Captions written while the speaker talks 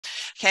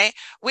Okay,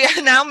 we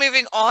are now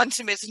moving on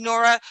to Ms.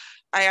 Nora.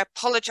 I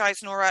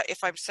apologize, Nora,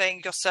 if I'm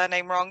saying your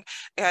surname wrong.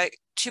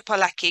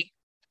 Touparlaki.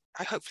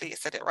 Hopefully you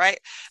said it right.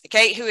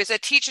 Okay, who is a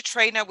teacher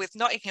trainer with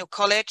Notting Hill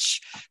College,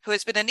 who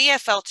has been an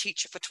EFL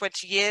teacher for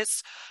 20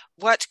 years,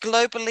 worked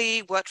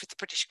globally, worked with the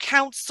British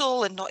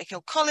Council and Notting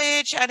Hill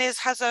College, and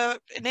has an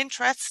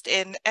interest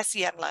in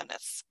SEN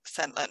learners,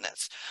 SEN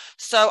learners.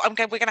 So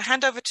we're going to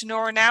hand over to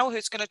Nora now,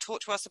 who's going to talk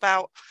to us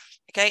about,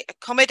 okay,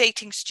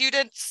 accommodating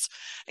students,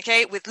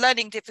 okay, with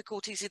learning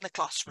difficulties in the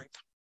classroom.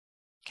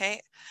 Okay.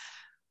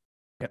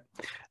 Yep.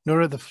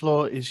 Nora, the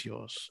floor is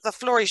yours. The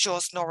floor is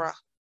yours, Nora.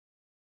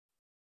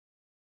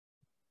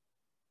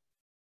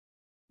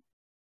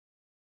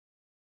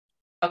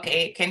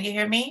 Okay, can you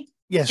hear me?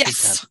 Yes,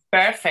 yes. We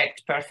can.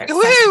 Perfect.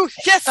 Woo!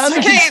 Yes. And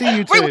okay. we can see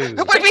you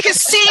too. We can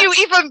see you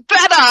even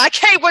better.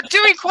 Okay, we're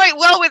doing quite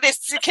well with this.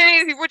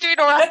 Okay, we're doing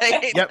all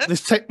right.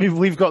 Yep,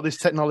 we've got this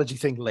technology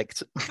thing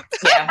licked.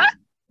 Yeah,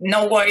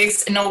 no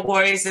worries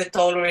at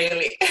all,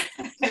 really.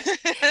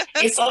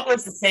 It's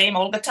always the same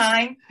all the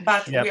time,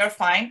 but we are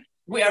fine.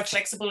 We are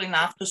flexible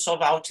enough to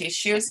solve out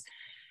issues.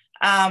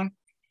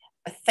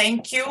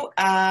 Thank you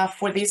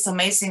for this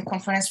amazing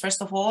conference.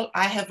 First of all,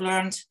 I have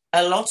learned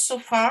a lot so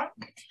far.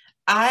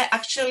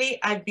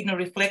 I've been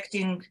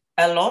reflecting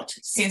a lot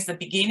since the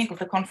beginning of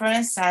the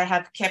conference. I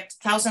have kept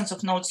thousands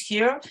of notes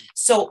here,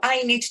 so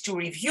I need to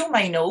review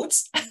my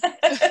notes.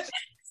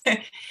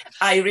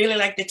 I really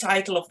like the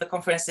title of the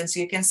conference, as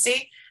you can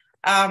see.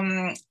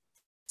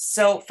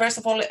 So first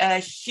of all, a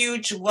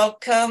huge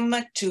welcome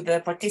to the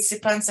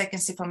participants. I can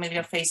see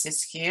familiar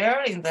faces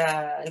here in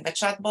the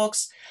chat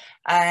box.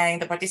 In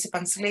the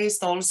participants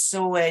list.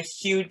 Also a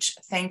huge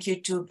thank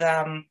you to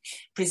the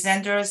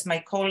presenters,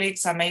 my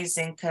colleagues,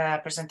 amazing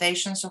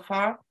presentation so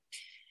far.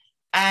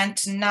 And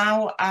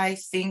now I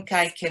think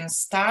I can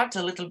start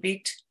a little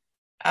bit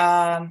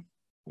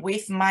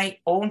with my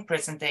own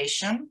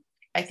presentation.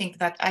 I think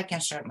that I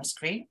can share my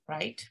screen,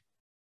 right?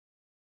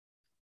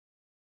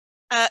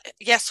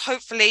 Yes,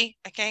 hopefully.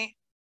 Okay,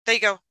 there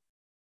you go.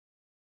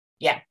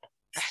 Yeah,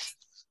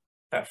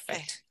 perfect.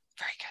 Okay.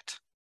 Very good.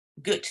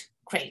 Good,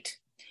 great.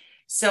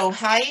 So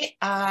hi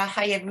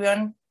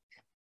everyone.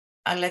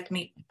 Let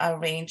me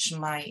arrange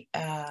my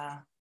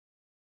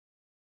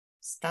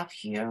stuff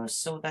here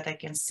so that I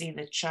can see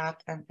the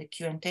chat and the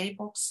Q&A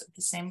box at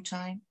the same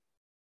time.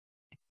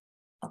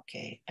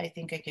 Okay, I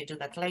think I can do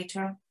that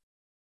later.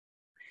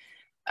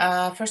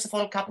 First of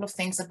all, a couple of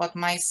things about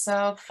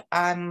myself.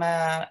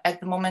 At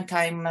the moment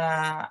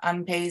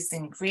I'm based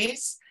in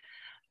Greece.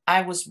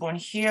 I was born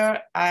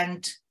here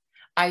and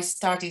I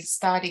started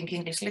studying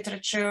English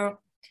literature.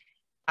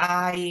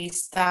 I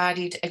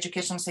studied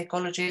educational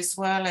psychology as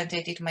well, and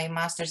I did my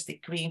master's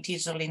degree in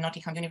TESOL in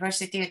Nottingham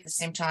University. At the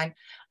same time,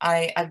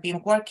 I've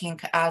been working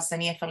as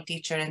an EFL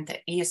teacher and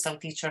ESL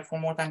teacher for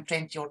more than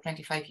 20 or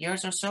 25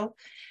 years or so.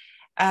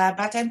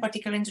 But I'm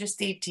particularly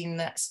interested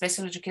in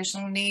special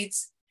educational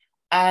needs.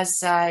 As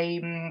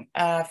 15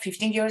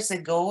 years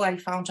ago, I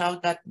found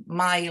out that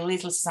my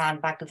little son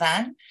back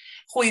then,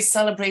 who is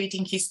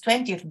celebrating his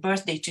 20th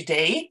birthday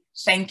today,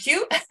 thank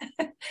you.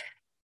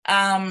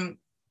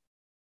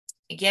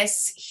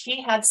 Yes,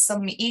 he had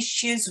some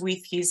issues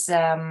with his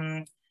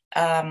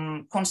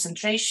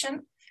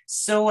concentration.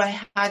 So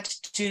I had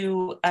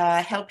to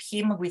help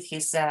him with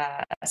his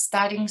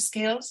studying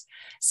skills.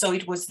 So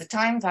it was the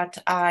time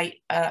that I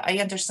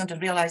understood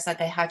and realized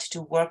that I had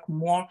to work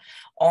more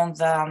on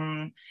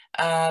the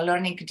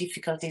learning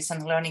difficulties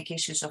and learning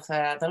issues of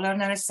the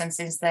learners. And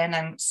since then,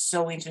 I'm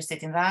so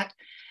interested in that.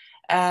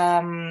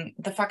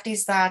 The fact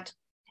is that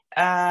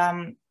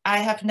I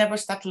have never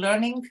stopped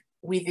learning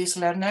with these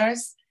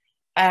learners.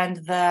 And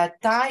the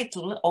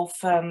title of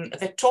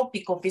the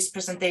topic of this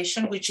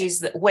presentation, which is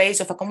the ways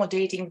of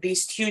accommodating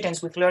these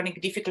students with learning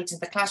difficulties in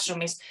the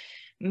classroom, is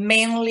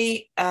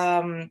mainly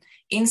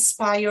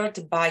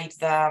inspired by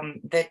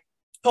the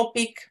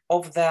topic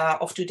of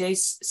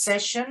today's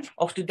session,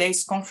 of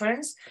today's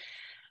conference,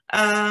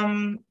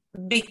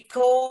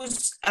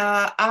 because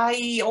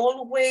I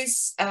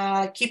always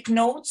keep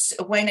notes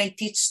when I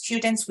teach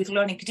students with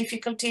learning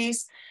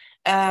difficulties,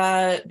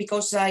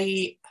 because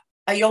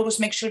I always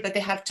make sure that they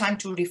have time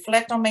to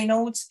reflect on my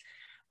notes.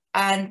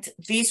 And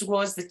this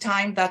was the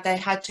time that I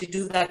had to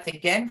do that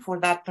again for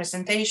that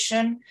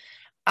presentation.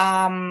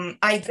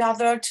 I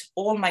gathered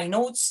all my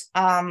notes.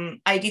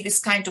 I did this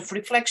kind of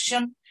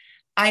reflection.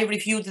 I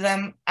reviewed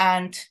them,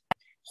 and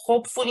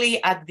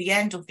hopefully at the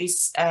end of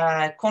this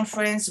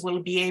conference,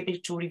 we'll be able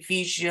to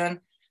revision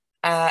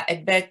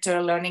a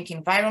better learning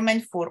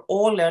environment for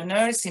all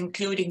learners,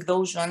 including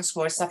those ones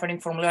who are suffering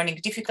from learning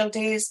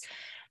difficulties,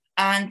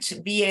 and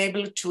be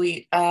able to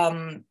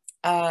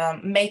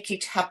make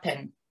it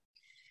happen.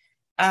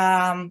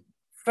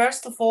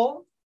 First of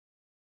all,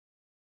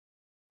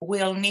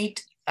 we'll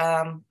need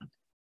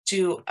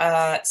to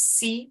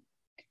see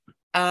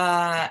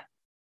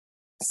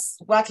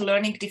what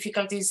learning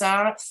difficulties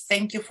are.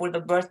 Thank you for the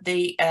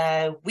birthday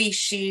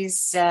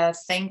wishes.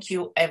 Thank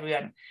you,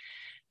 everyone.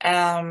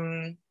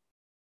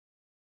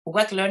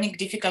 What learning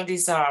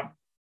difficulties are.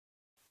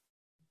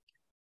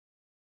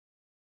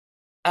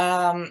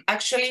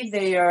 Actually,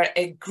 they are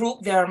a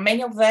group, there are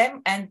many of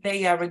them, and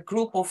they are a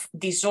group of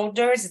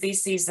disorders.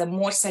 This is a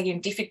more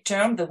scientific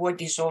term, the word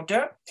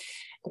disorder,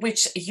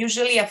 which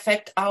usually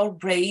affect our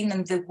brain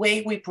and the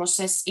way we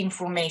process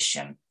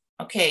information.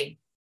 Okay.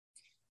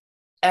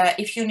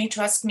 If you need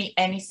to ask me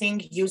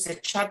anything, use the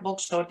chat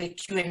box or the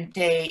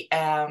Q&A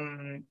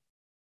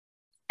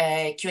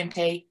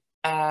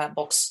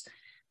box.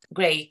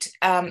 Great.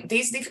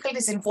 These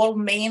difficulties involve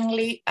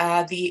mainly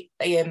have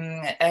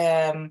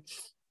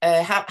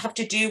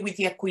to do with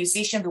the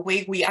acquisition, the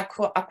way we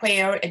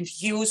acquire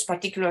and use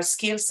particular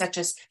skills such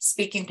as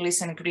speaking,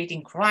 listening,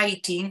 reading,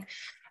 writing,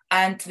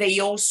 and they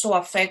also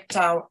affect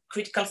our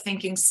critical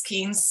thinking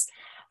skills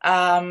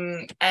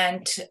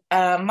and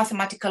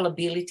mathematical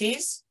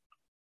abilities.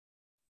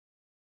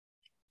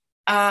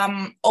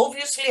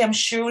 Obviously, I'm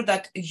sure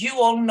that you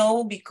all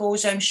know,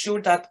 because I'm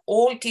sure that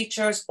all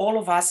teachers, all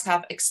of us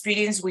have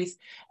experience with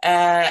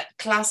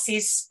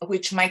classes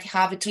which might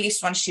have at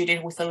least one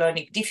student with a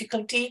learning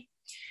difficulty.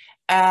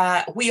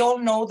 We all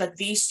know that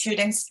these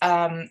students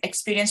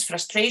experience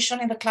frustration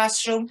in the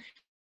classroom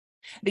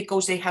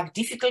because they have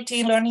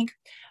difficulty in learning,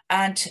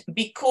 and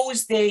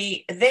because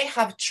they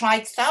have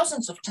tried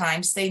thousands of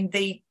times,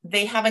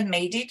 they haven't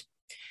made it.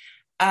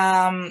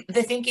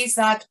 The thing is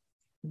that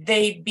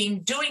they've been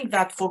doing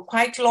that for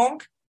quite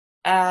long.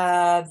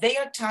 They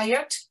are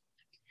tired,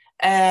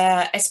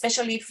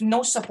 especially if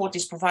no support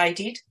is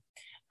provided,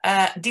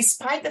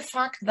 despite the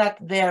fact that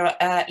their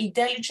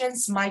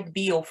intelligence might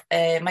be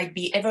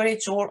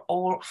average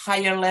or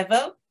higher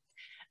level.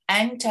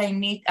 And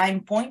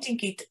I'm pointing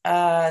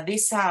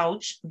this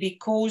out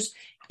because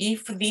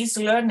if these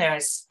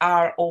learners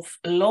are of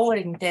lower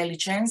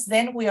intelligence,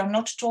 then we are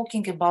not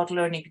talking about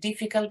learning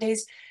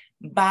difficulties,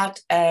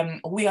 but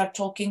we are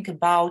talking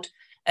about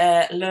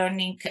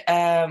learning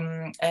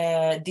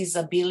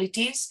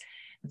disabilities.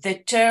 The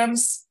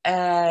terms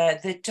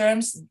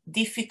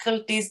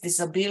difficulties,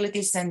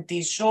 disabilities, and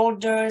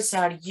disorders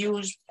are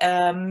used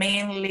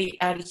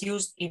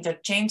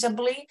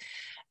interchangeably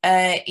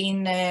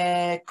in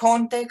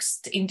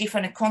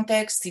different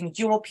contexts in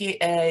Europe,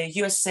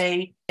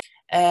 USA,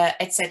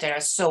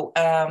 etc. So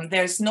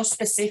there's no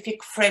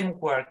specific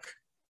framework.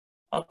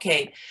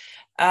 Okay,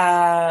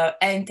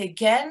 and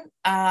again,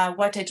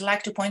 what I'd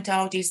like to point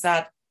out is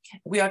that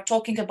we are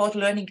talking about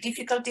learning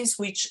difficulties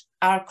which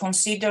are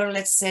considered,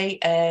 let's say,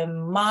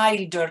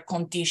 milder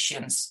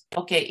conditions.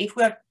 Okay, if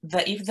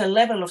the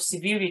level of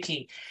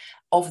severity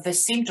of the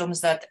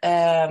symptoms that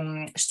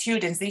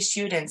these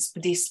students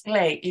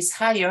display is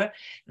higher,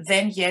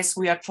 then yes,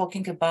 we are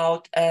talking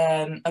about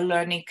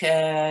learning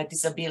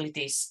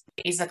disabilities.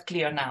 Is that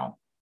clear now?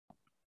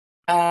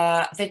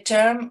 The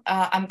term,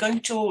 I'm going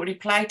to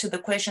reply to the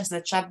questions in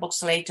the chat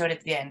box later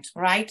at the end,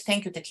 right?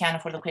 Thank you, Tatiana,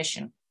 for the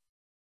question.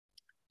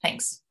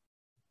 Thanks.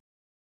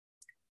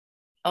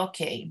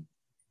 Okay.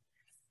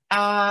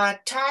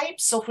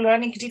 Types of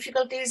learning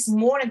difficulties,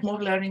 more and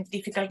more learning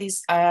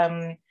difficulties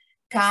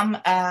come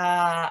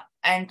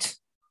and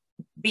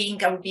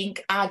being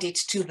added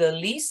to the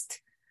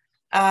list.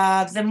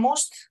 The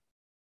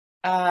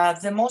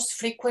most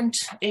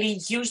frequently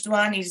used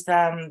one is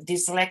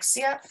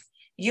dyslexia.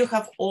 You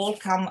have all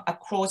come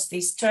across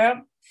this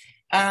term.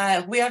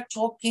 We are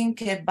talking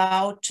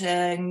about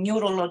a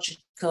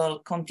neurological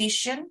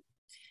condition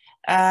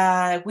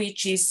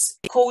which is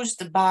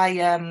caused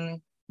by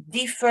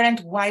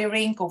different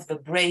wiring of the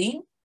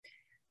brain,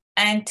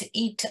 and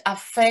it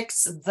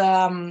affects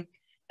the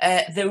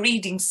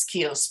reading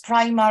skills,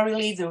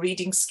 primarily the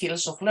reading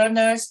skills of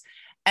learners.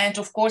 And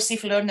of course,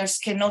 if learners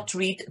cannot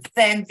read,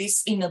 then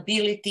this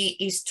inability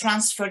is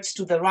transferred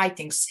to the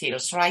writing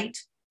skills, right?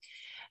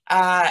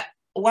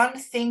 One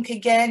thing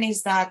again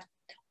is that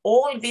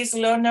all these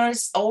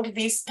learners, all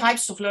these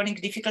types of learning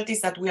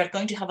difficulties that we are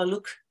going to have a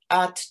look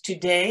at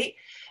today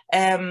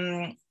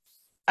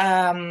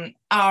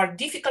are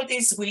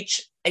difficulties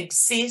which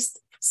exist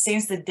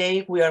since the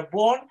day we are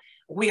born.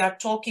 We are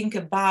talking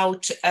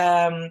about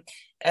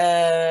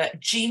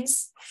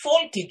genes,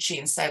 faulty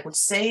genes, I would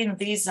say, and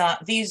these are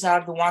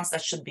the ones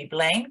that should be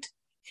blamed.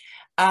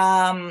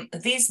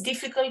 These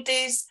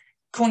difficulties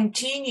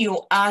continue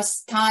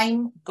as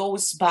time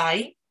goes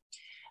by,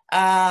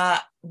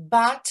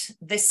 but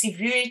the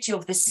severity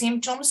of the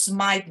symptoms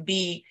might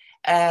be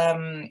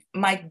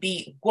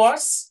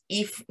worse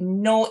if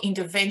no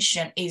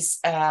intervention is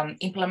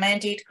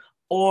implemented,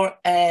 or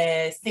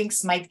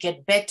things might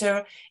get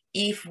better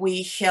if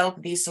we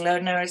help these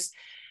learners.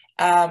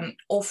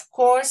 Of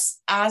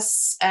course,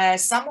 as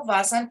some of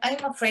us, and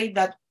I'm afraid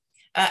that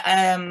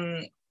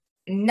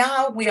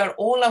now we are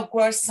all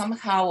aware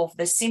somehow of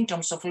the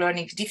symptoms of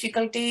learning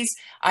difficulties,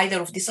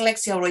 either of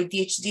dyslexia or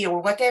ADHD or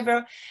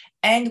whatever,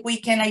 and we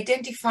can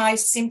identify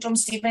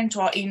symptoms even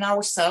in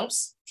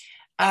ourselves.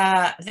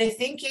 The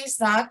thing is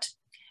that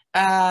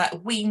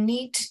we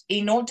need,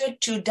 in order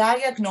to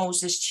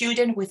diagnose a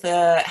student with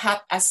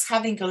as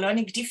having a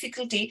learning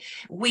difficulty,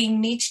 we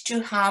need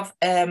to have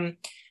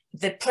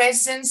the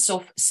presence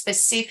of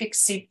specific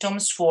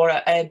symptoms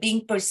for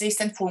being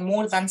persistent for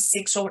more than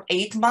 6 or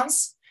 8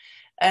 months.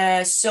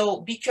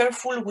 So be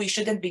careful, we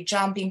shouldn't be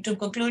jumping to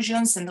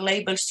conclusions and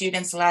label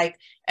students like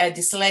a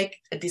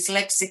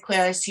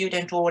dyslexic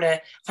student or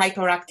a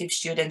hyperactive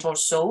student or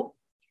so.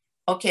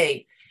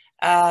 Okay,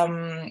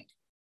 and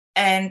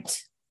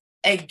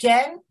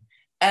again,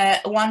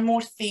 one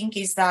more thing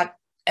is that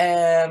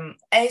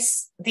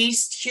as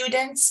these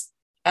students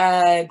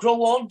grow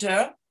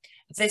older,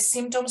 the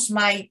symptoms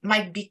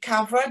might be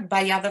covered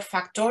by other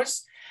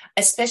factors.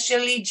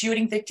 Especially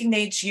during the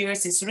teenage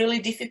years, it's really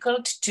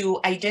difficult to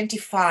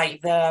identify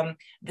the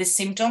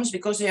symptoms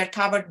because they are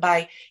covered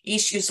by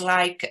issues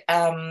like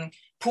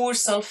poor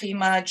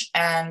self-image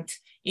and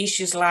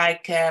issues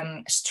like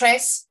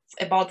stress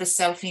about the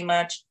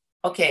self-image.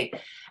 Okay,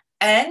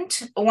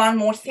 and one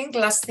more thing,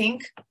 last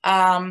thing,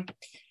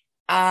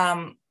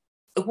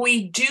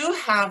 we do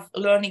have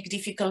learning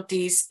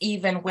difficulties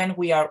even when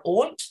we are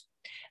old.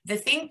 The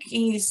thing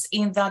is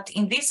in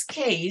this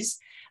case,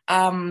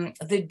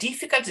 the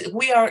difficulty,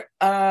 we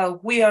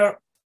are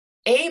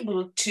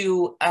able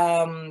to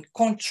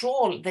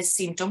control the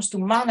symptoms, to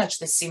manage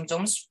the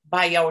symptoms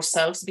by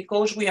ourselves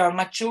because we are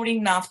mature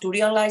enough to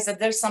realize that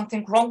there's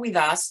something wrong with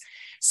us,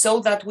 so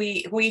that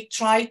we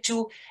try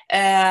to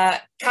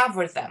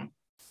cover them,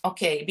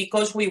 okay,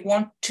 because we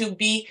want to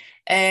be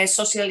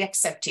socially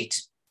accepted.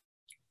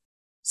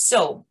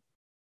 So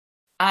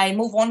I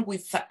move on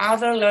with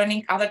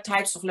other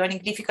types of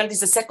learning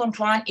difficulties. The second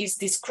one is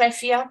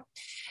dysgraphia.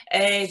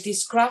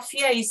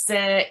 Dysgraphia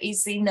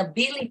is the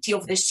inability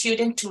of the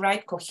student to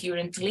write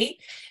coherently,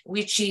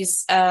 which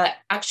is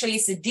actually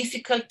the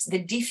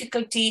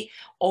difficulty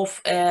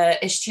of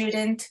a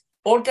student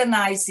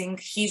organizing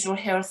his or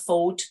her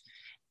thought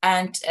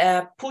and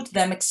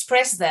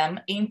express them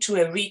into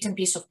a written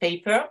piece of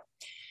paper.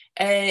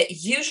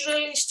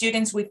 Usually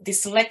students with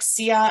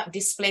dyslexia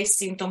display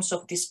symptoms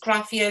of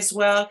dysgraphia as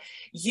well.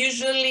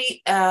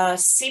 Usually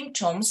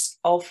symptoms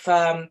of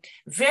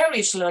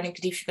various learning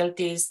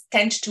difficulties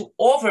tend to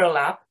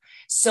overlap.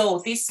 So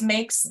this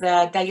makes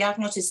the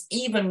diagnosis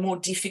even more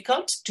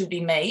difficult to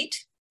be made.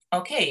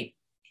 Okay.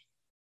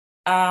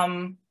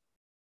 One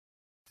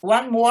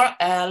more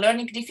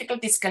learning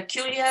difficulty is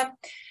calculia.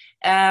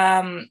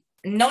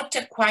 Not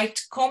a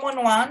quite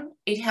common one.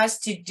 It has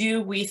to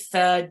do with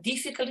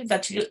difficulty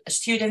that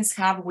students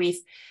have with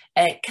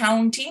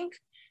counting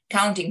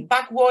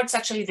backwards.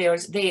 Actually,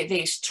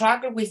 they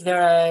struggle with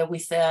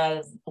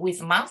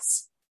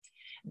maths.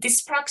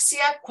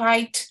 Dyspraxia,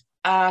 quite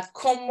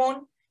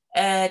common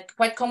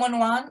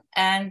one,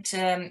 and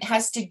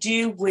has to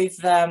do with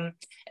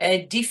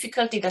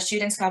difficulty that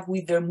students have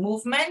with their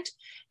movement.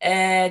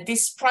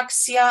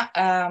 Dyspraxia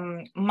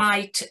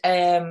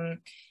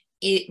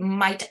it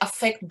might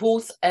affect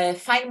both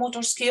fine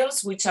motor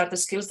skills, which are the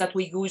skills that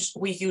we use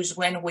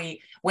when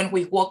we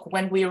walk,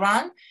 when we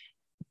run,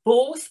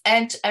 both,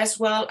 and as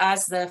well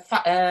as the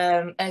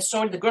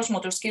gross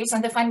motor skills,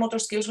 and the fine motor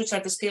skills, which are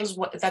the skills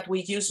that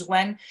we use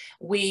when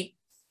we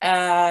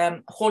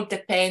hold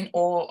the pen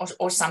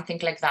or something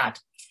like that.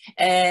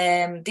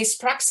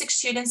 Dyspraxic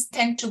students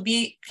tend to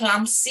be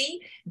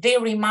clumsy. They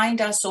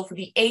remind us of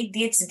the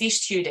ADHD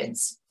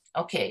students.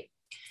 Okay.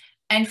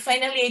 And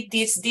finally,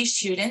 ADHD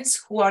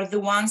students, who are the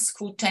ones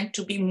who tend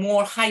to be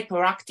more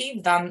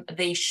hyperactive than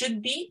they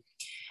should be.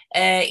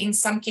 In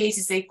some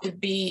cases, they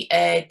could be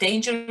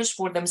dangerous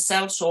for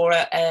themselves or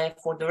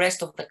for the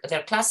rest of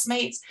their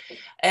classmates.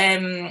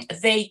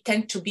 They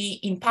tend to be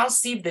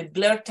impulsive. They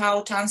blurt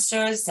out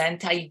answers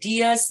and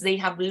ideas. They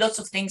have lots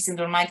of things in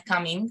their mind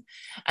coming,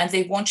 and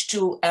they want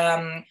to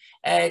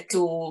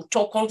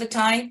talk all the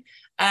time.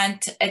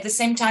 And at the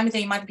same time,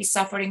 they might be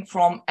suffering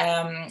from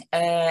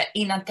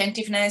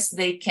inattentiveness.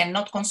 They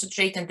cannot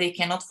concentrate and they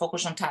cannot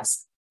focus on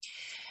tasks.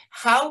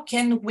 How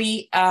can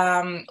we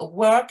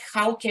work?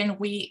 How can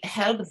we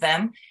help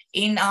them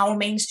in our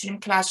mainstream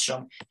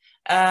classroom?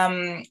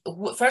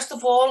 First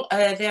of all,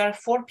 there are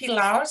 4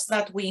 pillars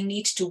that we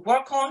need to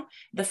work on.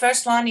 The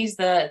first one is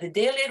the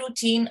daily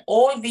routine.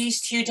 All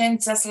these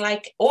students, just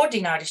like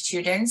ordinary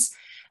students,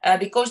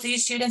 because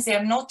these students,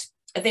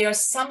 they are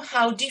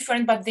somehow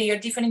different, but they are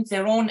different in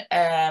their own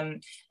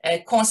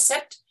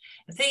concept.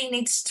 They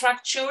need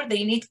structure,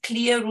 they need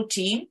clear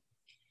routine.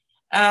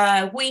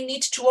 We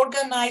need to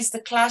organize the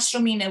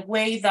classroom in a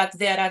way that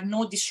there are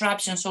no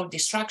disruptions or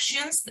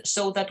distractions,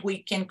 so that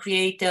we can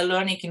create a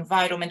learning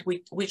environment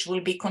which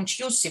will be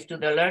conducive to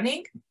the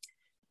learning.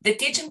 The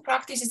teaching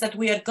practices that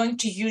we are going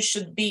to use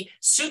should be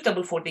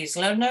suitable for these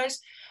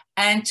learners,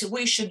 and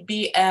we should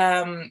be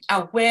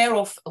aware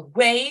of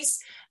ways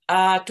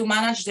to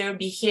manage their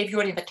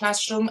behavior in the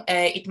classroom.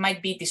 It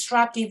might be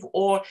disruptive,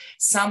 or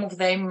some of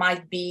them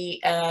might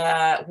be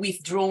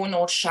withdrawn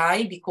or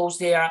shy because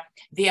they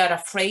are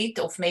afraid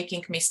of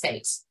making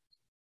mistakes.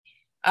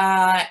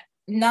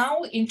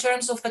 Now, in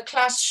terms of the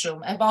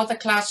classroom,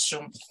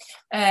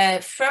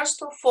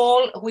 first of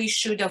all, we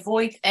should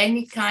avoid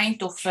any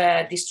kind of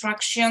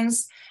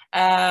distractions.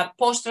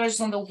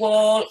 Posters on the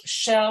wall,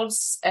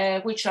 shelves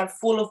which are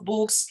full of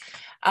books,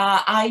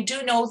 I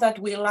do know that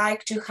we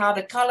like to have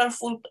a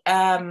colorful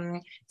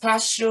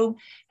classroom,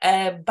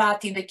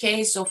 but in the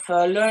case of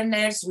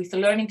learners with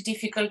learning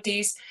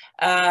difficulties,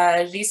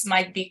 this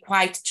might be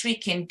quite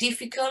tricky and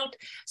difficult.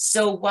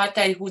 So what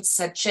I would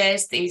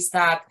suggest is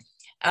that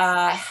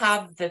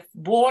have the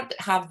board,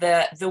 have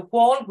the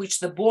wall, which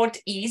the board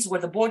is,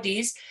 where the board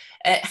is,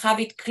 have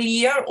it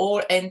clear,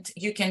 and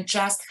you can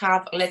just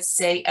have, let's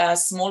say, a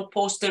small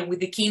poster with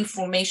the key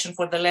information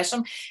for the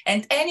lesson,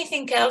 and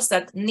anything else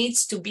that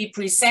needs to be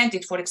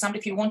presented. For example,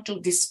 if you want to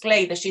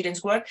display the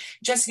students' work,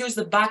 just use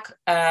the back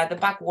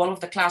wall of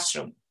the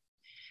classroom.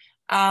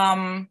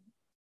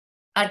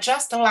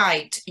 Adjust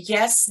light.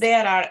 Yes,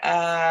 there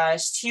are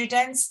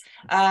students,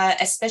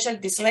 especially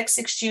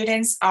dyslexic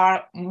students,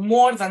 are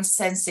more than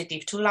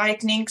sensitive to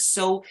lighting,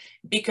 so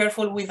be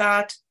careful with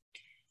that.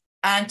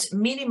 And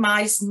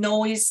minimize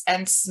noise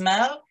and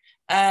smell.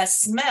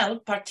 Smell,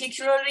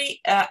 particularly,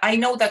 I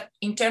know that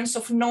in terms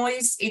of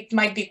noise, it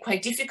might be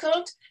quite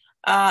difficult,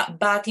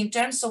 but in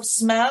terms of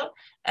smell,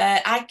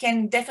 I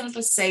can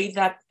definitely say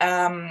that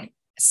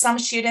some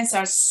students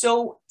are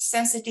so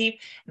sensitive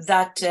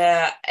that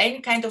any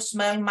kind of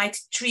smell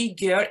might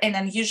trigger an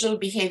unusual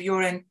behavior,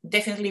 and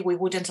definitely we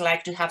wouldn't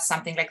like to have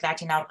something like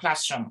that in our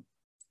classroom.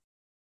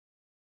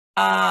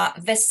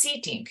 The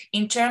seating,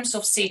 in terms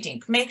of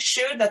seating, make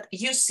sure that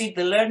you sit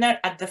the learner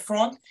at the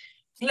front,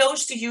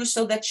 close to you,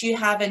 so that you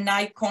have an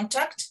eye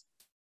contact,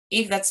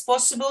 if that's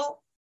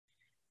possible.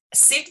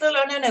 Sit the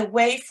learner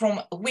away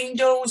from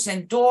windows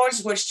and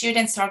doors where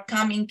students are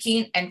coming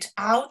in and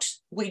out.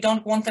 We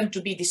don't want them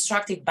to be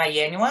distracted by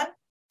anyone.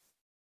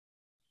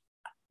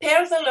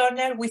 Pair the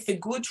learner with a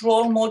good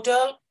role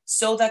model,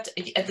 so that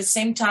at the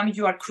same time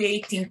you are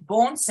creating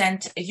bonds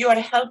and you are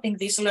helping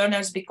these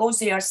learners, because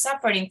they are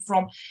suffering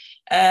from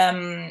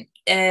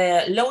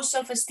low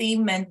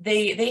self-esteem, and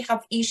they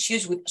have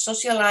issues with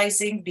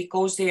socializing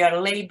because they are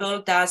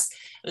labeled as,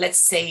 let's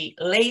say,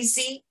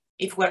 lazy,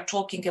 if we're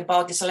talking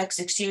about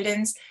dyslexic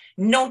students,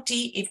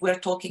 naughty, if we're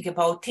talking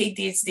about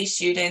ADHD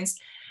students.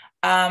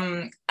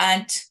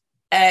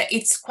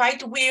 It's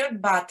quite weird,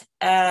 but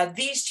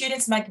these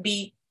students might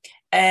be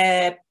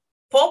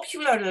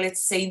popular,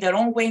 let's say, in their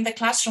own way in the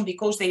classroom,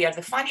 because they are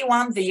the funny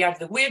one, they are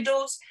the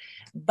weirdos,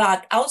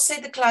 but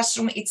outside the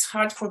classroom, it's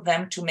hard for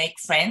them to make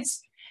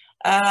friends,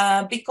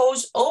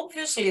 because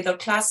obviously their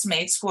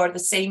classmates who are the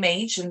same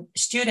age, and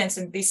students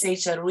in this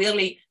age are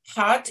really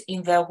hard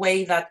in the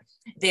way that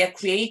they are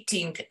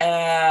creating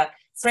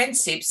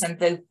friendships, and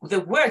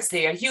the words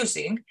they are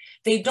using,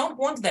 they don't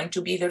want them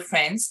to be their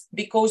friends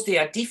because they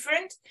are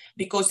different,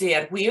 because they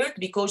are weird,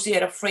 because they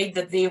are afraid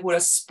that they will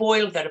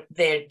spoil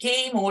their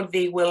game, or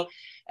they will,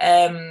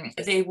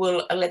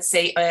 let's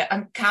say,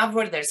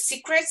 uncover their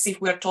secrets, if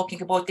we're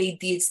talking about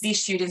ADHD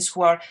students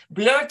who are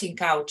blurting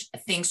out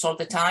things all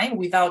the time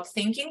without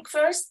thinking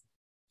first.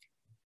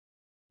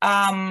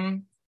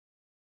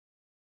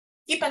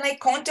 Keep an eye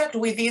contact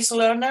with these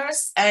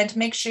learners and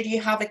make sure you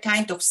have a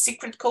kind of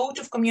secret code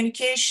of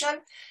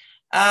communication.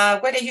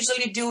 What I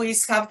usually do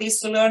is have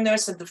these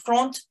learners at the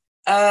front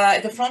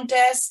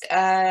desk.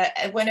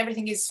 When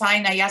everything is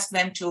fine, I ask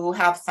them to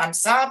have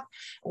thumbs up.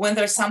 When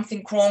there's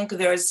something wrong,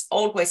 there's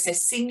always a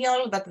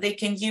signal that they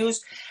can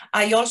use.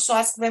 I also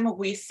ask them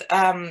with,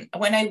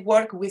 when I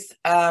work with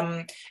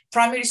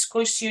primary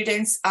school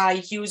students,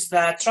 I use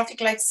the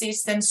traffic light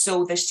system.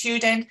 So the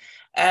student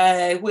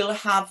will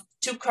have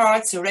two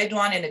cards, a red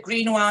one and a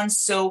green one.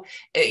 So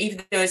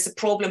if there's a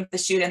problem, the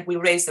student will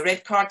raise the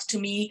red card to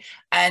me,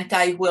 and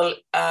I will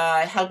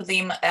help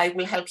them. I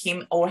will help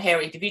him or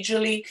her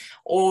individually,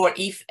 or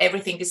if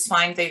everything is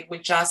fine, they will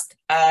just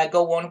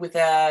go on with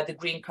the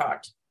green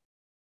card.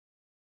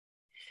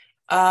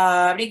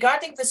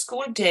 Regarding the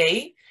school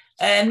day,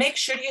 make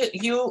sure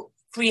you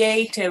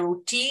create a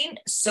routine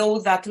so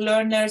that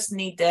learners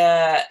need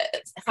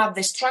have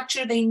the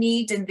structure they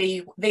need, and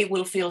they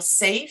will feel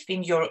safe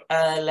in your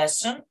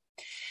lesson.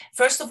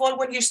 First of all,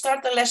 when you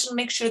start the lesson,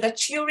 make sure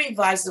that you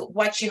revise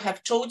what you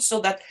have taught so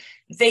that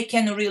they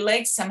can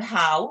relate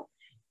somehow.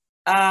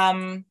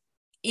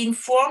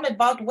 Inform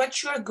about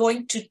what you are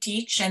going to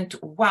teach and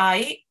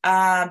why,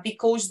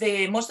 because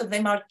most of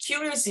them are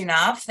curious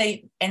enough.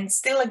 And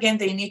still, again,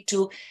 they need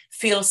to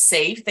feel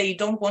safe. They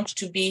don't want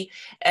to be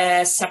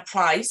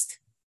surprised.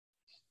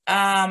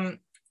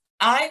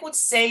 I would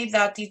say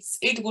that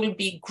it will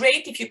be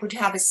great if you could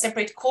have a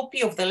separate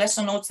copy of the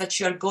lesson notes that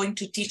you are going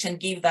to teach, and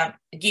give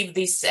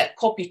this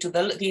copy to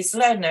these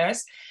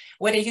learners.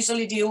 What I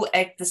usually do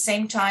at the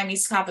same time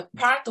is have a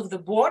part of the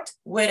board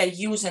where I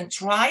use and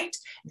write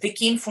the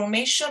key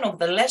information of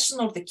the lesson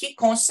or the key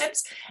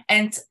concepts,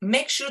 and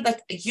make sure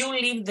that you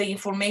leave the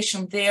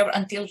information there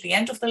until the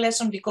end of the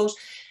lesson, because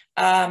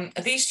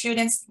these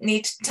students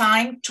need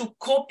time to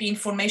copy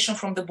information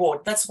from the board.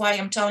 That's why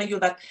I'm telling you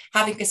that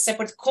having a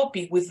separate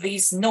copy with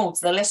these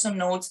notes, the lesson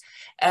notes,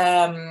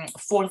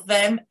 for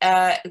them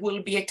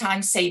will be a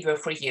time saver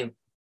for you.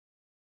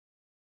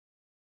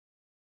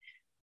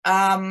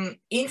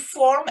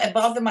 Inform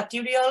about the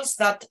materials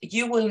that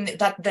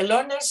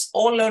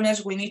all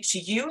learners will need to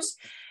use.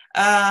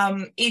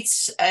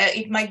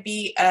 It might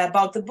be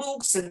about the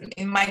books, and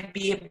it might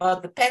be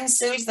about the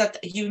pencils that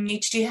you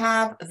need to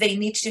have, they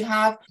need to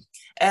have.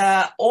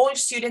 All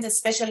students,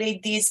 especially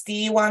these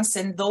D ones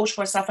and those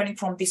who are suffering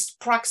from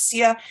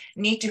dyspraxia,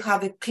 need to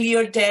have a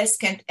clear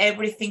desk and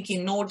everything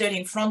in order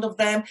in front of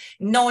them.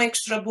 No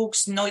extra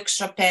books, no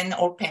extra pen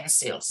or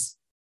pencils.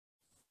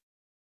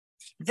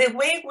 The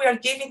way we are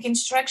giving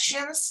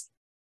instructions,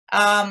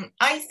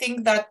 I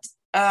think that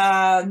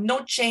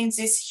no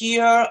changes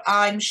here.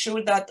 I'm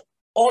sure that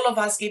all of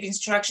us give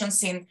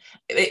instructions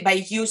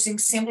by using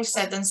simple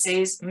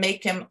sentences,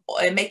 making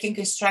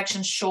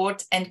instructions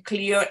short and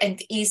clear and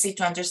easy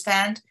to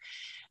understand.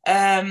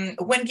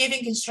 When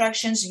giving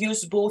instructions,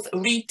 use both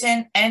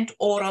written and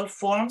oral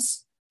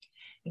forms.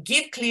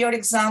 Give clear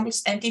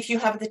examples, and if you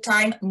have the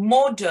time,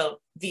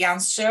 model the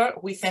answer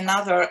with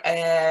another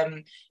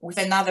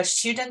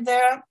student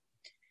there.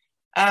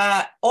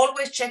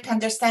 Always check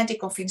understanding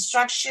of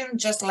instruction,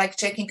 just like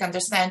checking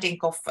understanding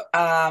of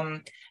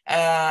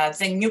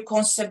the new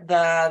concept,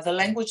 the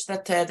language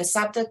that the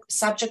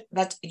subject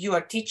that you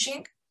are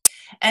teaching,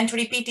 and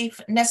repeat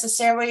if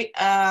necessary.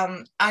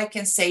 I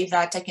can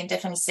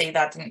definitely say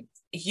that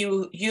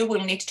you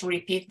will need to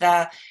repeat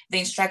the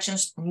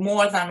instructions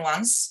more than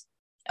once.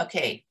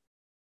 Okay.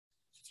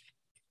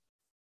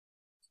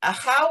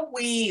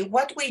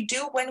 What we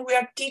do when we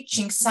are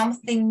teaching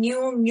something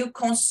new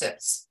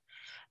concepts.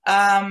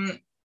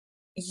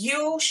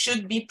 You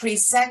should be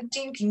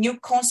presenting new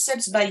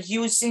concepts by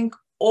using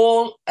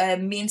all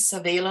means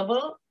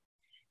available,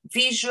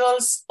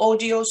 visuals,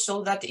 audio,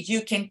 so that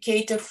you can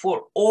cater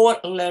for all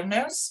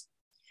learners.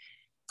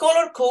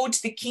 Color code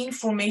the key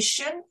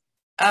information,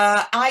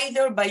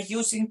 either by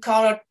using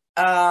color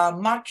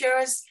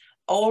markers.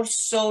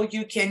 Also,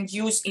 you can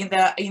use in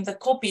the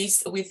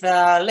copies with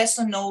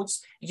lesson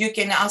notes. You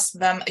can ask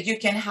them. You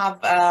can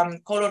have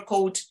color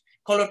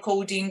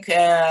coding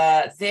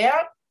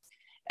there,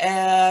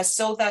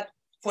 so that,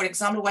 for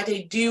example, what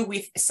I do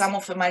with some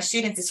of my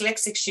students,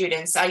 dyslexic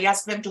students, I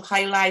ask them to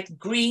highlight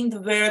green the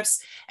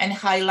verbs and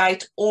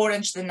highlight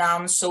orange the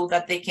nouns, so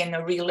that they can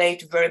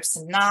relate verbs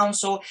and nouns.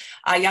 So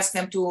I ask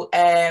them to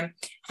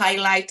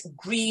highlight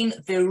green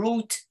the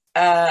root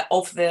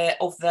of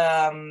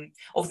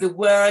the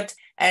word,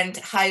 and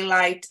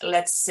highlight,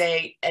 let's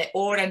say,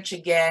 orange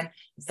again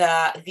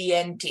the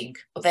ending,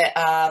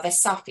 the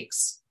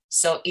suffix.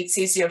 So it's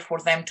easier for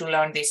them to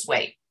learn this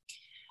way.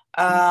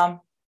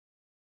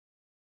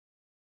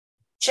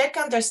 Check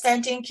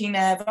understanding in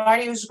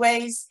various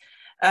ways.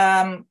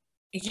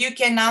 You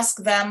can ask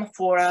them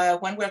for,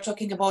 when we're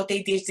talking about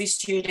ADHD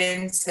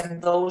students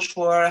and those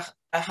who are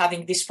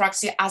having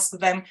dyspraxia, ask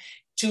them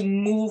to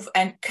move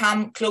and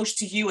come close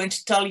to you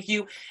and tell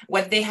you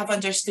what they have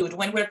understood.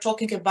 When we're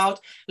talking about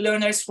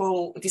learners,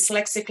 for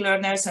dyslexic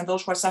learners and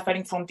those who are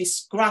suffering from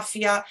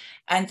dysgraphia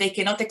and they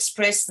cannot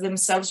express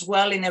themselves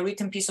well in a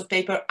written piece of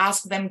paper,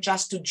 ask them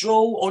just to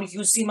draw or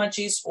use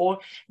images or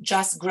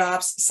just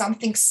graphs,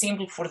 something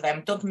simple for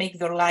them. Don't make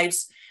their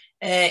lives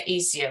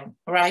easier,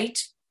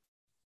 right?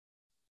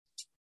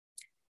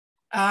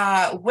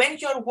 When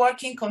you're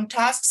working on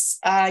tasks,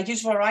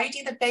 use variety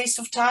in the base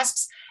of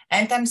tasks.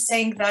 And I'm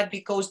saying that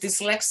because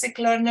dyslexic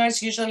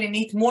learners usually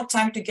need more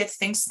time to get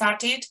things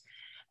started,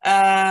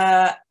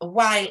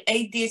 while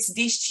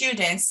ADHD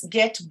students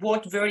get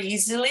bored very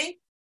easily.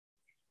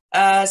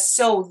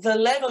 So the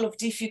level of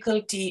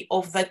difficulty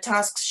of the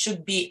tasks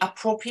should be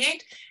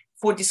appropriate.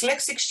 For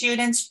dyslexic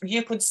students,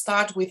 you could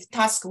start with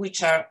tasks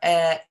which are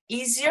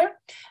easier.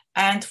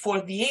 And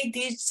for the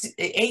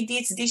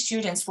ADHD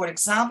students, for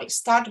example,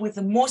 start with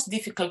the most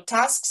difficult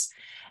tasks,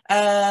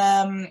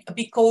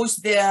 because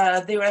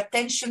their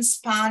attention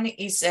span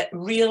is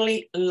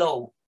really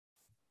low.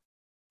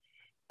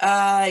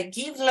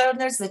 Give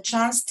learners the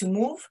chance to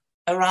move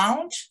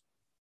around,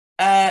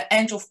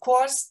 and of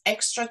course,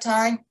 extra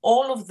time.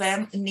 All of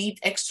them need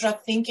extra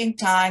thinking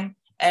time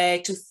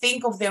to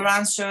think of their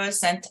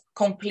answers and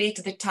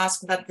complete the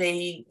task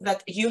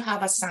that you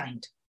have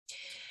assigned.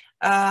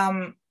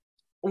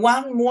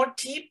 One more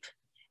tip.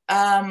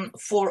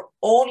 For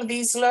all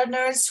these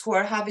learners who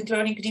are having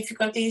learning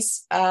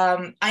difficulties,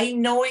 I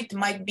know it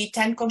might be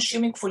time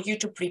consuming for you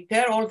to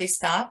prepare all this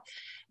stuff,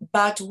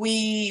 but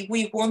we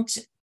want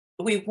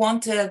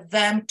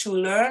them to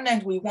learn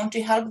and we want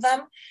to help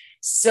them.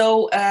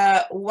 So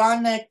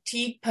one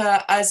tip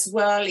as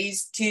well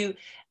is to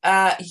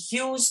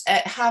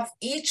have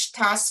each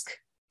task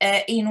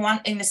in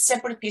a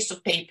separate piece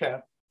of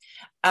paper.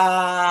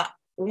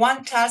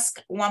 One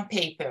task, one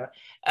paper.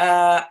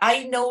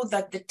 I know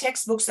that the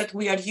textbooks that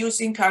we are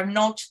using are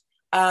not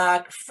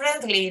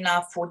friendly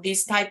enough for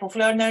this type of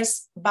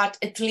learners, but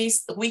at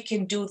least we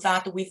can do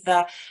that with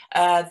the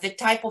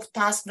type of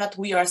task that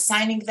we are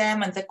assigning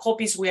them and the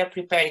copies we are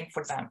preparing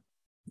for them.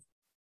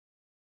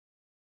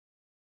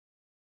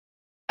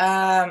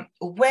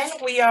 When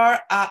we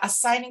are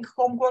assigning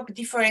homework,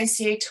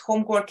 differentiate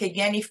homework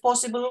again, if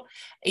possible,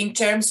 in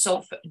terms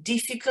of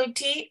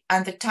difficulty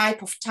and the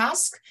type of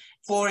task.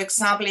 For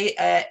example,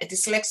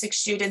 dyslexic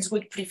students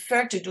would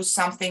prefer to do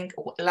something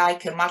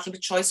like a multiple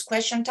choice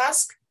question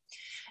task.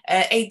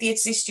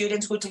 ADHD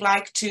students would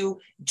like to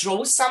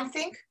draw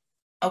something.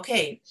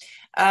 Okay.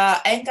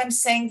 And I'm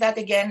saying that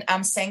again,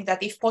 I'm saying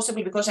that if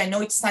possible, because I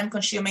know it's time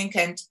consuming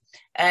and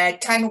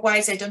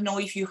time-wise, I don't know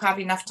if you have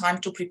enough time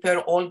to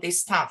prepare all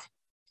this stuff.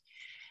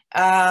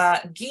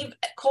 Give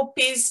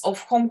copies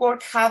of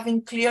homework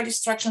having clear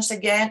instructions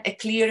again, a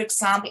clear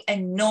example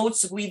and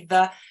notes with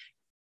the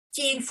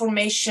key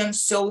information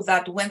so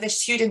that when the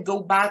student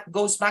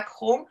goes back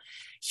home,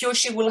 he or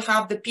she will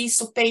have the piece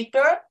of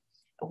paper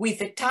with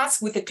the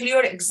task, with a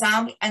clear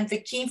example and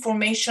the key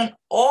information,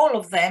 all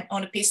of them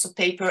on a piece of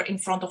paper in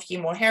front of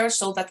him or her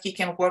so that he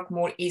can work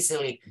more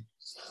easily.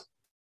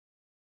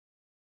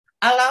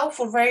 Allow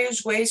for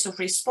various ways of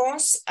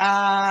response.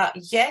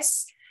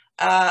 Yes,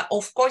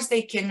 of course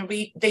they can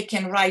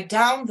write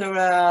down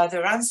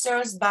their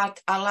answers,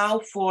 but allow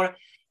for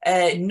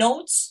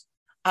notes,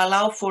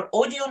 allow for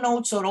audio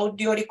notes or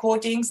audio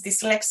recordings.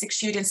 Dyslexic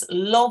students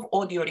love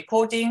audio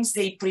recordings.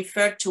 They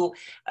prefer to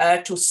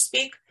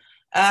speak.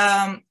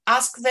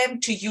 Ask them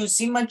to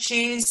use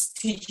images,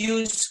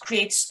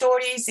 create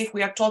stories. If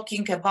we are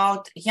talking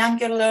about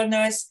younger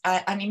learners,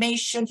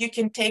 animation, you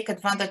can take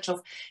advantage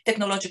of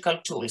technological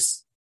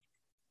tools.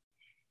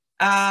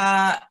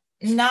 Now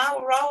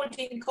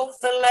rounding off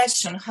the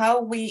lesson,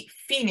 how we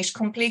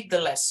complete the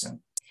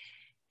lesson.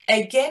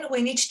 Again,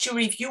 we need to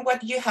review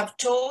what you have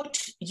taught.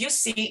 You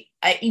see,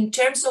 in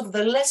terms of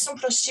the lesson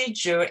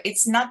procedure,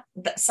 it's not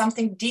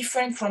something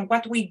different from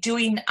what we do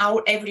in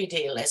our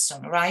everyday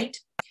lesson, right?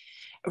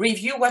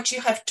 Review what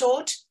you have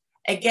taught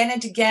again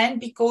and again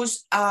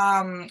because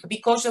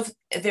of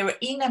their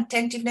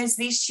inattentiveness,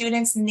 these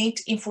students need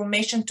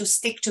information to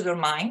stick to their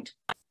mind.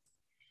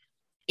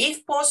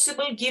 If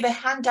possible, give a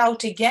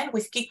handout again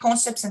with key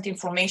concepts and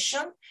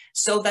information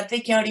so that they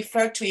can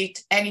refer to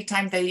it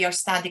anytime they are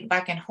studying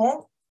back at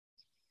home.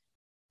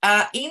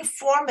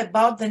 Inform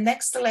about the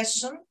next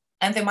lesson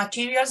and the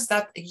materials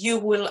that you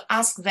will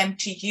ask them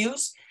to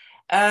use.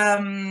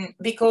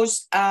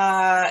 Because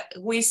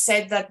we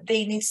said that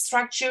they need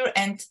structure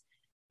and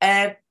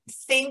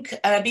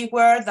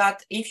beware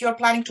that if you're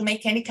planning to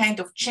make any kind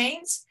of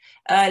change,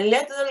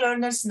 let the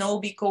learners know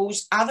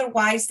because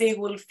otherwise they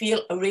will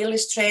feel really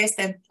stressed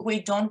and we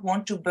don't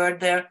want to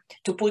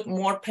put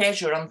more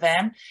pressure on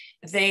them.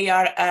 They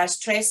are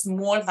stressed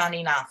more than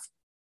enough.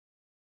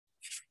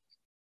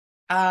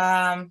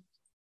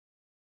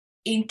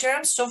 In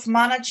terms of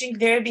managing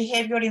their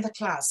behavior in the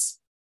class,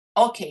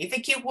 okay, the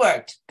key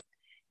word.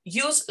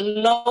 Use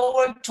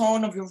lower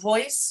tone of your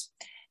voice.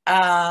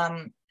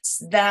 For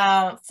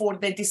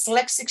the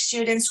dyslexic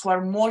students who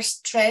are more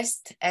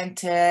stressed and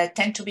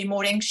tend to be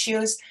more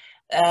anxious,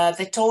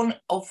 the tone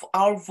of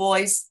our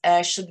voice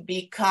should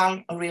be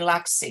calm,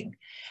 relaxing.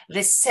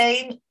 The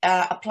same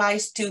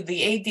applies to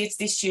the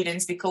ADHD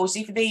students because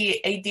if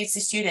the ADHD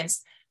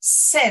students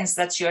sense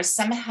that you're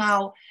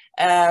somehow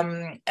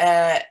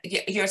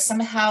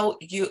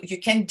you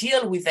can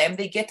deal with them,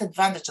 they get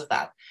advantage of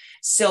that.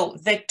 So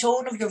the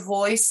tone of your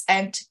voice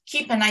and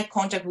keep an eye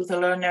contact with the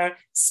learner,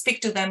 speak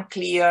to them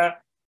clear,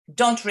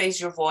 don't raise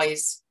your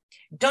voice,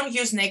 don't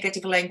use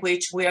negative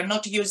language. We are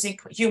not using,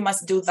 you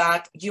must do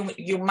that,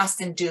 you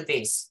mustn't do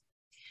this.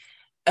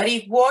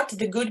 Reward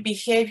the good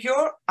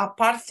behavior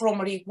apart from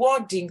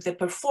rewarding the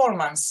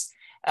performance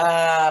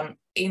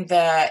in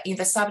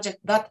the subject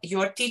that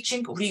you're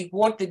teaching,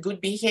 reward the good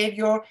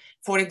behavior.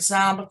 For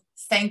example,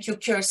 thank you,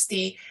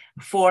 Kirsty,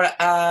 for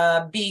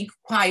being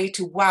quiet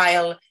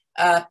while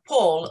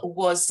Paul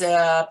was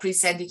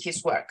presenting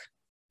his work.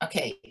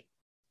 Okay.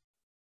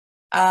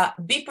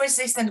 Be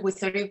persistent with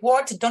the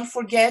reward. Don't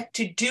forget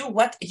to do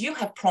what you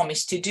have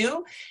promised to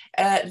do.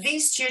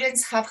 These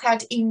students have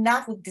had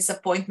enough of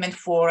disappointment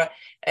from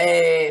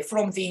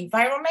the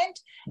environment.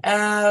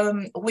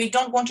 We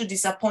don't want to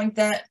disappoint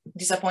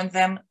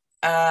them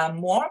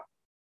more.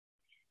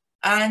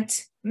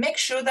 And make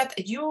sure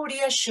that you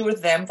reassure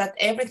them that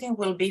everything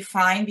will be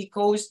fine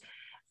because,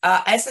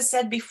 as I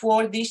said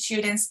before, these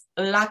students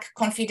lack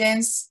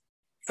confidence.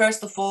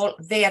 First of all,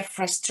 they are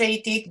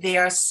frustrated. They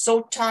are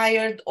so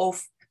tired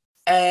of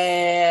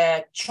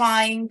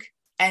trying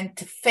and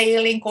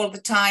failing all the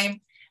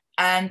time,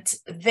 and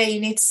they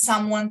need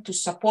someone to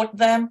support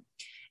them.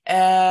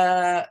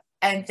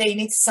 And they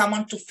need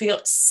someone to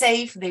feel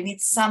safe. They need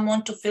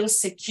someone to feel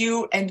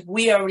secure, and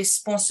we are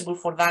responsible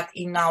for that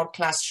in our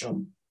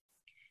classroom.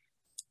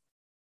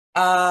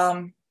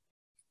 A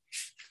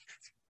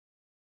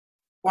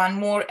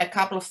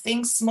couple of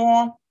things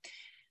more.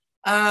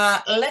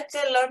 Let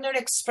the learner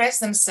express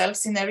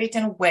themselves in a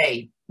written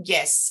way.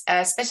 Yes,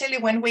 especially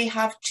when we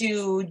have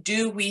to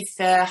do with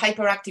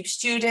hyperactive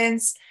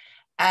students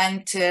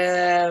and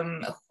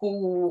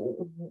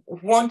who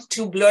want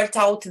to blurt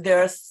out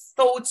their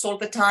thoughts all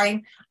the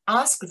time.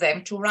 Ask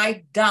them to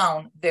write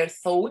down their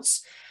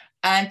thoughts,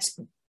 and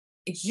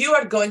you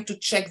are going to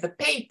check the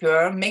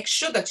paper. Make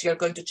sure that you're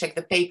going to check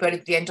the paper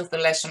at the end of the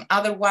lesson.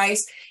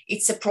 Otherwise,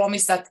 it's a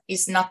promise that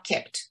is not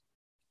kept.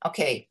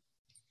 Okay.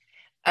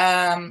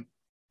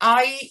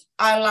 I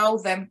allow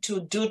them to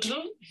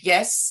doodle.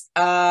 Yes,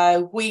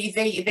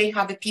 they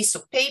have a piece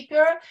of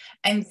paper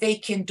and they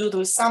can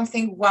doodle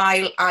something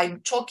while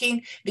I'm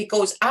talking,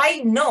 because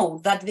I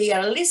know that they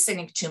are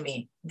listening to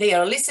me. They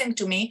are listening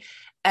to me.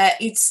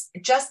 It's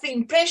just the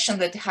impression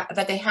that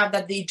they have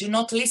that they do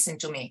not listen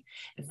to me.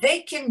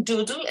 They can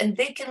doodle and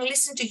they can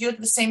listen to you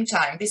at the same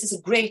time. This is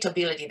a great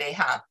ability they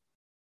have.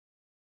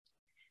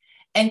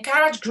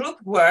 Encourage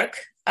group work,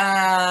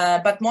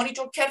 but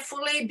monitor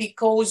carefully,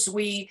 because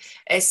we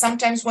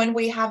sometimes when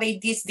we have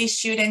these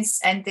students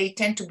and they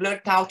tend to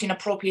blurt out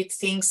inappropriate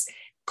things,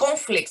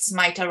 conflicts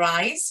might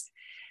arise.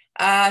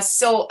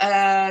 So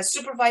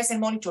supervise and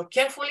monitor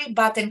carefully,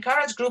 but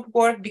encourage group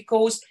work,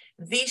 because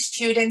these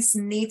students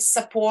need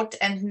support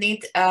and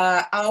need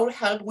our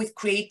help with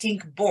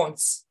creating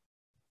bonds.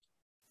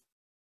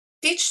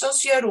 Teach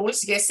social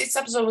rules. Yes, it's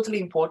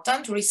absolutely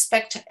important.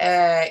 Respect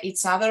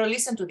each other,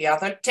 listen to the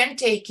other.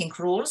 10-taking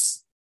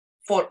rules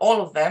for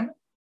all of them.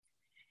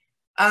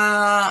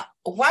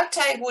 What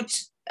I would,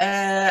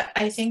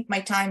 I think my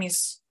time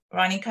is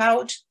running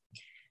out.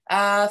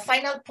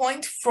 Final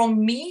point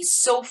from me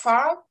so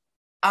far,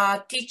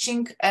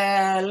 teaching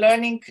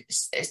learners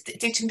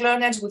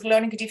with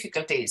learning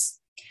difficulties.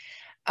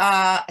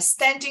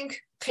 Standing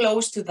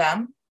close to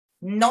them,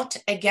 not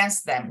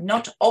against them,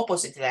 not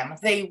opposite them.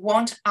 They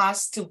want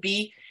us to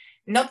be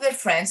not their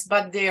friends,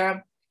 but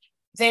their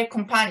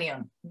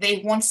companion.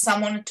 They want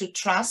someone to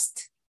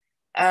trust.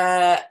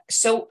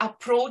 So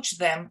approach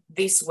them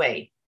this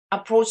way.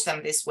 Approach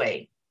them this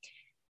way.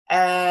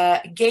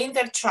 Gain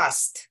their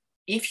trust.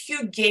 If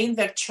you gain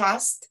their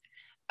trust,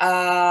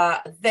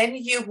 then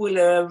you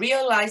will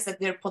realize that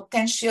their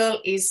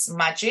potential is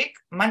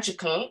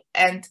magical,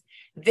 and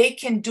they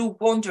can do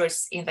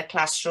wonders in the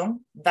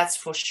classroom, that's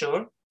for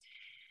sure.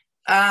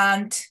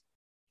 And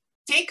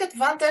take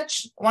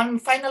advantage, one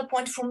final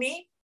point for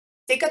me,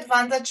 take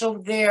advantage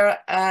of their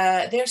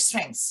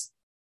strengths.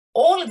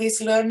 All these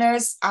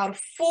learners are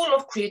full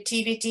of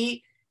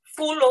creativity,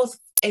 full of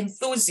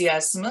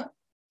enthusiasm.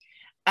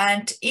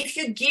 And if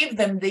you give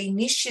them the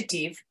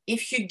initiative,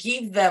 if you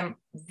give them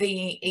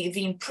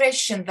the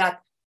impression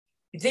that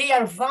they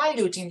are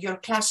valued in your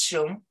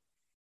classroom,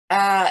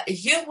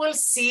 you will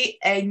see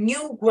a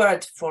new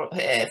word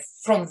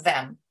from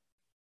them.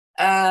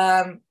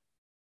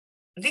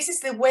 This is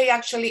the way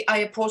actually I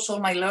approach all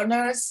my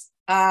learners.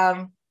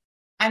 I'm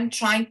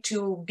trying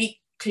to be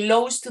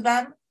close to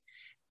them,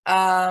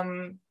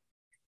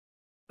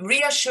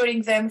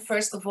 reassuring them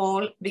first of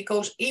all,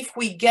 because if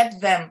we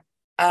get them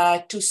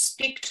to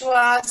speak to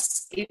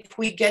us, if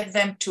we get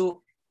them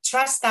to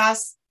trust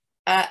us,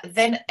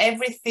 then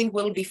everything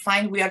will be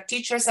fine. We are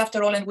teachers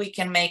after all, and we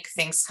can make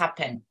things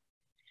happen.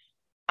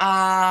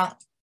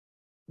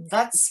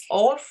 That's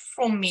all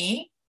from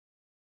me.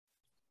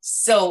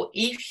 So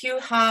if you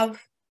have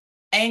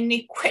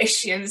any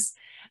questions,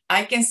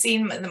 I can see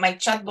in my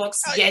chat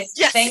box. Yes,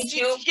 thank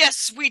you.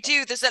 Yes, we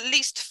do. There's at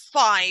least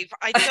 5.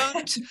 I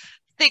don't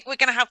think we're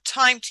going to have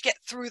time to get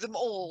through them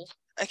all.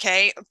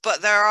 Okay,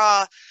 but there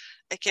are.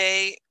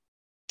 Okay,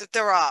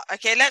 there are.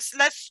 Okay, let's.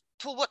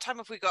 Paul, what time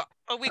have we got?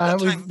 Oh, we've got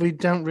time. We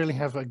don't really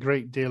have a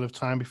great deal of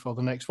time before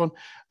the next one.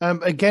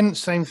 Again,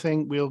 same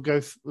thing. We'll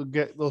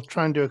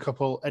try and do a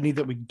couple. Any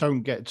that we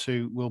don't get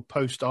to, we'll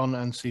post on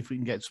and see if we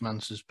can get some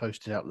answers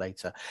posted out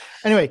later.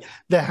 Anyway,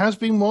 there has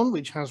been one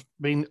which has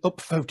been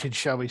upvoted,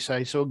 shall we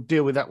say? So I'll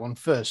deal with that one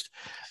first.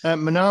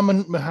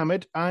 Manaman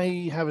Mohammed,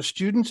 I have a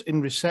student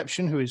in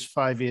reception who is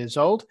 5 years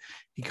old.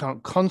 He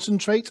can't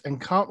concentrate and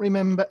can't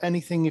remember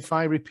anything if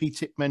I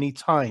repeat it many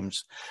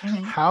times.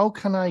 Mm-hmm. How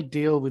can I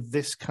deal with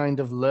this kind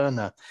of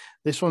learner?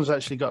 This one's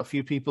actually got a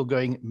few people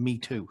going, me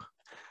too.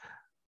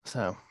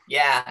 So.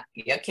 Yeah,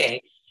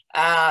 okay.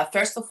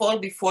 First of all,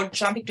 before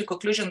jumping to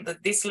conclusion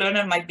that this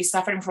learner might be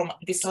suffering from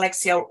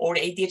dyslexia or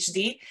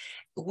ADHD,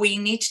 we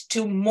need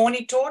to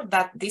monitor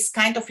that this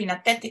kind of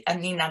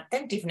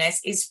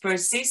inattentiveness is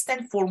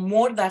persistent for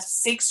more than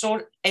 6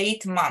 or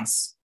 8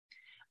 months.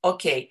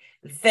 Okay,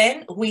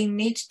 then we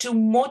need to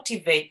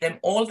motivate them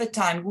all the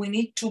time. We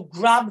need to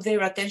grab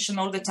their attention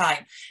all the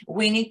time.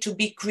 We need to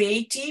be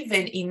creative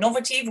and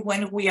innovative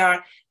when we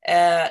are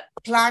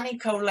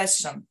planning our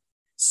lesson.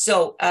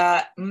 So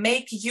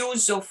make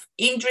use of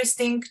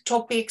interesting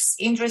topics,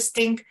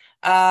 interesting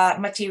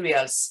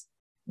materials,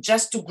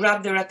 just to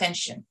grab their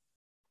attention.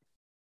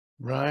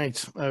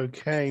 Right,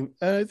 okay.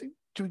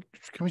 Can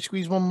we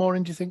squeeze one more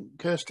in, do you think,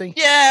 Kirsty?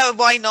 Yeah,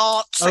 why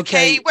not?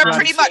 Okay, we're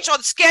pretty much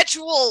on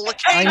schedule.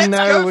 Okay, I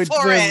know,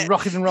 we're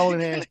rocking and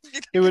rolling here.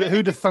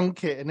 Who'd have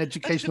thunk it? An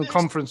educational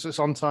conference that's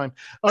on time.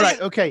 All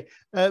right, okay.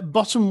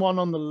 Bottom one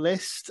on the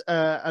list,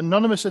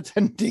 anonymous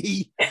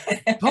attendee.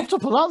 Popped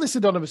up a lot, this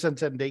anonymous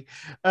attendee.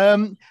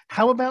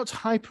 How about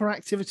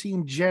hyperactivity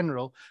in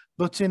general,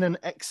 but in an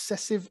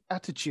excessive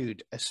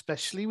attitude,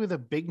 especially with a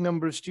big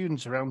number of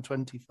students, around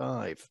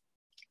 25?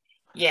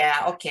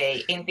 Yeah,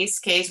 okay. In this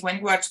case,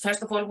 when we are,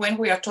 first of all, when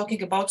we are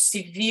talking about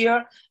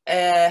severe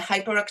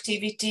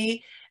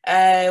hyperactivity,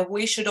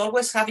 we should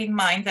always have in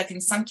mind that in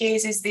some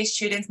cases, these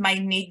students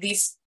might need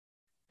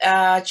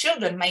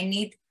children might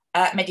need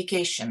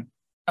medication.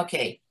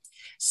 Okay.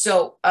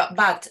 So,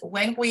 but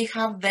when we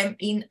have them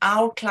in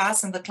our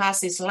class and the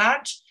class is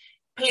large,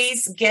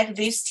 please get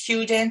this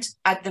student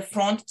at the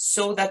front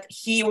so that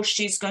he or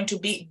she is going to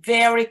be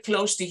very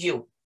close to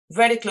you,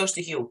 very close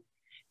to you.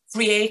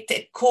 Create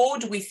a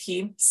code with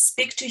him,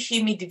 speak to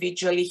him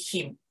individually,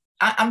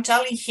 I'm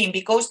telling him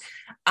because,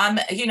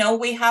 you know,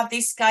 we have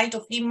this kind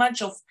of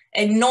image of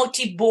a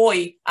naughty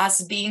boy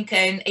as being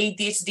an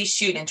ADHD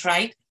student,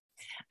 right?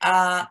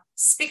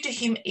 Speak to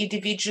him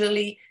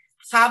individually,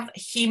 have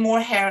him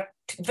or her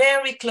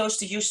very close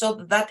to you so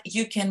that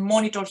you can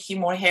monitor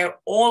him or her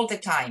all the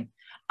time.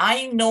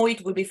 I know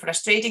it will be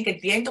frustrating. At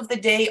the end of the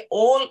day,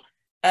 all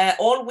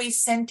we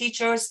send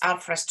teachers are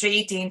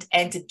frustrated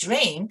and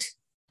drained.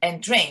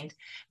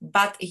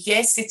 But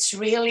yes, it's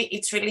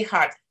really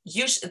hard.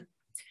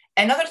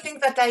 Another thing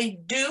that I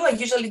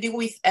usually do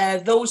with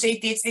those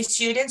ADHD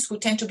students who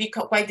tend to be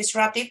quite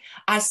disruptive,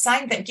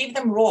 assign them, give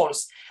them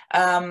roles.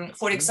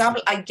 For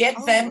example, I get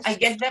them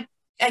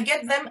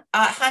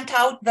hand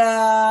out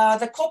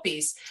the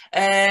copies.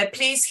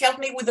 Please help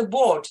me with the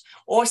board.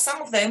 Or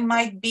some of them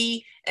might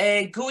be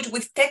good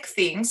with tech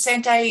things,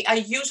 and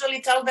I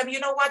usually tell them, you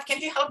know what,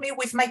 can you help me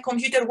with my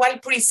computer while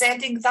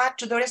presenting that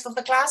to the rest of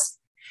the class?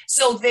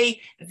 So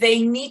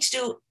they need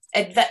to,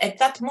 at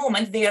that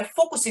moment, they are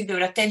focusing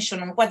their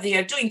attention on what they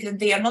are doing, and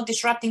they are not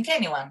disrupting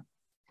anyone.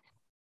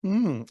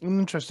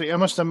 Interesting. I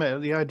must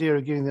admit, the idea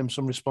of giving them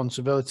some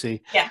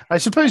responsibility. Yeah. I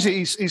suppose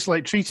it's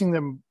like treating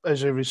them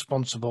as a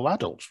responsible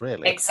adults,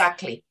 really.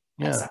 Exactly.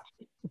 Yeah.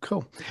 Exactly.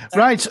 Cool. Exactly.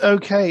 Right.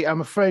 Okay.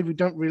 I'm afraid we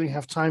don't really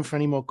have time for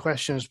any more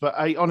questions, but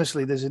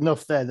honestly, there's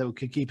enough there that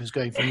could keep us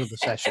going for another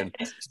session.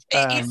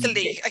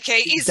 Easily.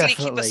 Okay. Easily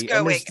keep us Definitely.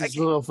 going. And there's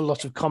a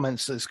lot of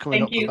comments that's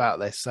coming Thank up you. about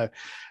this. So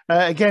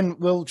again,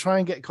 we'll try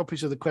and get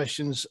copies of the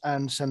questions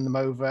and send them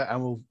over,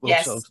 and we'll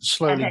Yes. sort of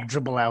slowly Okay.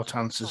 dribble out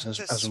answers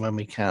as and when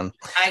we can.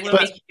 I will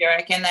be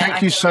here.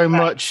 Thank you so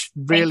much.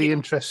 Really you.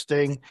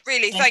 interesting.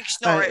 Really, thanks,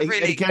 Nora.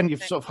 Really. Again,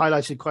 you've sort of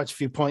highlighted quite a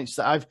few points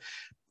that I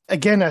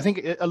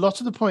think a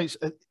lot of the points,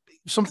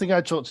 something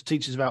I talk to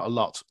teachers about a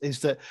lot is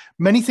that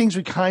many things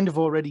we kind of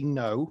already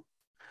know,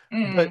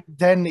 but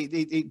then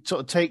it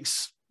sort of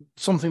takes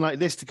something like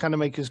this to kind of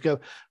make us go,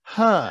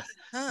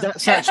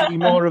 that's actually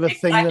more of a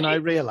thing than I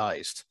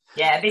realized.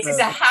 Yeah, this is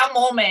a ha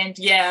moment.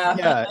 Yeah.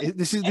 Yeah,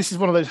 this is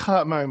one of those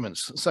heart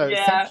moments. So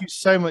thank you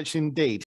so much indeed.